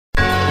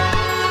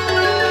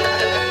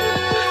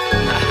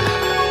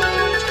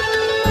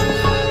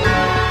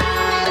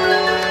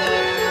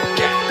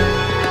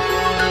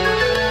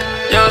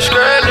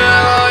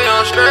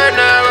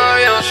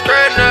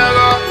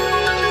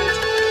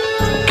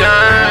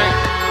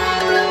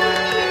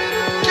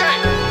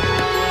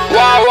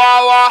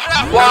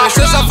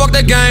fuck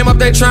the game up,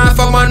 they try and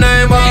fuck my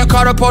name up. You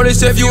call the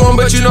police if you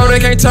want, but you know they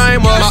can't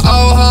tame us. My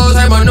old hoes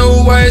hate my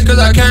new ways, cause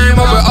I came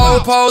up with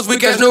old poles. We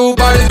catch new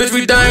bodies, bitch,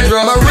 we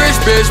dangerous. My rich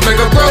bitch make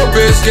a broke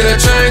bitch get a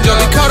change up.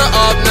 We cut her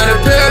up, now the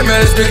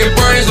pyramids picking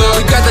brains up.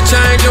 We got the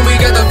change and we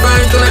got the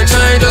fame, still ain't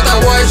change up.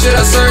 That white shit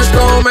I search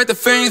gon' make the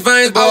fiends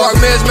veins. I rock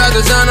mismatch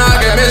designer, I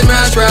got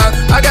mismatch rap.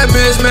 I got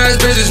mismatch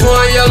bitches,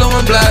 one yellow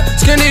and black.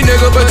 Skinny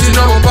nigga, but you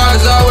know my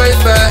pockets always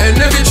fat. And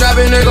if you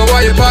trapping nigga,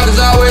 why your pockets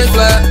always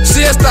flat?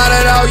 See, I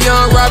started out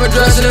young, robbing,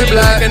 dressing in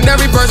black. And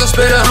every verse I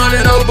spit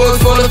 100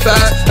 notebooks full of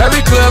facts.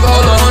 Every clip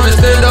hold 100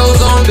 stendos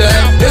on deck.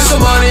 There's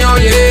some money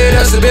on your head,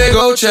 that's a big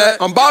old check.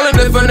 I'm ballin'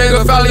 if a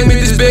nigga finally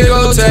meet this big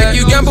old tech.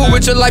 You gamble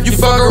with your life, you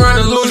fuck around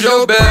and lose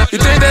your bet. You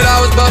think that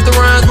I was bustin'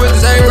 rhymes with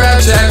this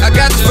A-rap check? I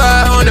got this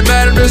 500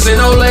 madam, this ain't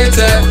no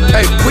latex.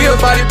 Hey, we a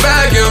body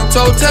bag him,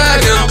 toe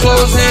tag him,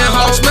 close hand,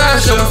 hawk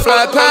smash him,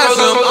 fly past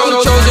him. I'm the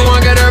chosen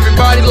one, got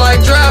everybody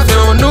like draft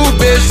him. A new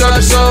bitch, suck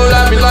the soul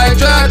at me like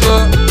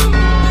Dracula.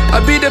 I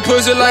beat the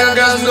pussy like I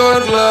got some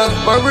golden gloves.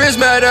 My wrist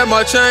mad at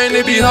my chain,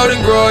 they be holding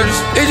grudges.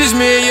 It's just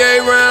me and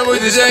Ye round with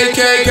this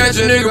AK. Catch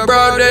a nigga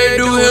broad day,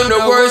 do him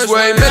the worst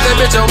way. Met that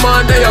bitch on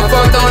Monday, I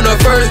fucked on the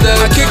first day.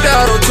 I kicked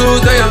out on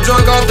Tuesday, I'm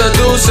drunk off the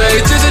Douce.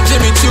 Just a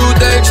Jimmy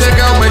Tuesday, check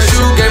out my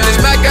shoe game. This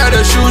Mac got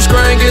a shoe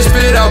screen, get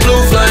spit out blue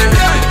flame.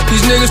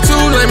 These niggas too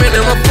lame,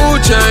 and my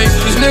food chain.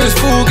 These niggas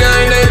food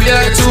gang, they be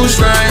acting too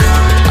strange.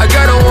 I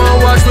got on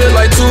one watch with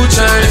like 2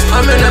 chains.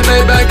 I'm in that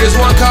Maybach, it's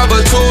 1 car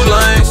but 2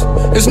 lanes.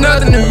 It's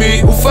nothing to me,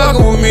 who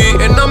fuckin' with me?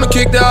 And I'ma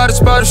kick the out the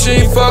spot if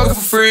she ain't fuckin'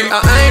 for free.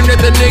 I aimed at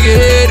that nigga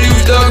head, he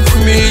was duckin'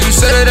 for me. You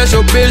said that that's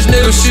your bitch,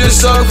 nigga, she a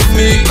sucker for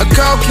me. A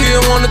cow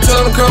kid wanna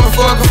tell him come and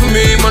fuckin' for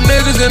me. My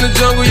niggas in the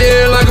jungle,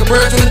 yeah, like a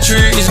branch on the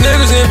tree. These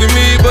niggas envy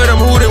me, but I'm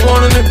who they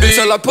want 'em to be.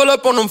 Till I pull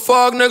up on them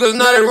fog niggas,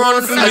 now they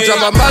running for me. I drop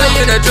my molly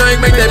in that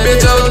drink, make that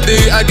bitch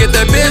OD. I get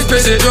that bitch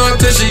pissy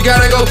drunk till she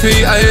gotta go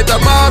pee. I hit the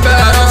mob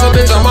bad, so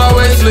bitch I'm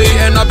always flee.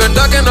 And I been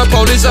ducking the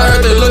police, I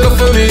heard they looking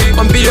for me.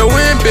 I'm be a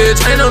win, bitch,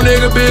 ain't no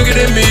nigga bigger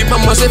than me.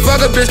 Mama say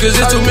fuck a bitch, cause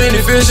it's too many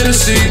fish in the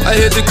sea. I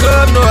hit the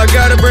club, know I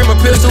gotta bring my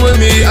pistol with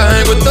me. I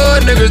hang with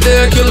thug niggas,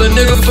 they'll kill a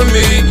nigga for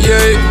me,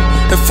 yeah.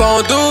 If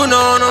I don't do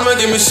none, I'ma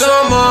give me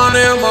some on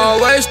them.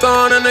 Always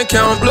stoned and they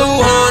count blue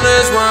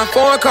hundreds. Run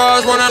 4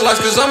 cars, running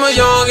lights, cause I'm a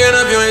youngin'.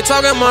 If you ain't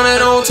talking money,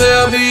 don't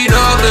tell me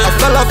nothing. I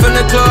fell off in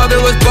the club, it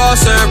was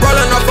bossin'.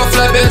 Rollin' off a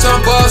flat bitch, I'm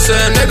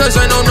bossin'. Niggas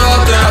ain't no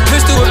nothing. I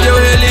pistol with your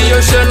head, leave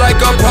your shit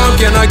like a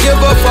pumpkin. I give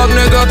a fuck,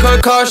 nigga,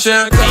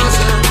 concussion.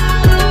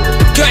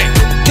 Gang,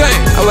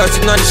 gang, I like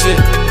 90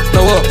 shit,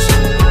 no ups.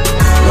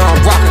 No,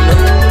 I'm rockin',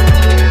 nigga.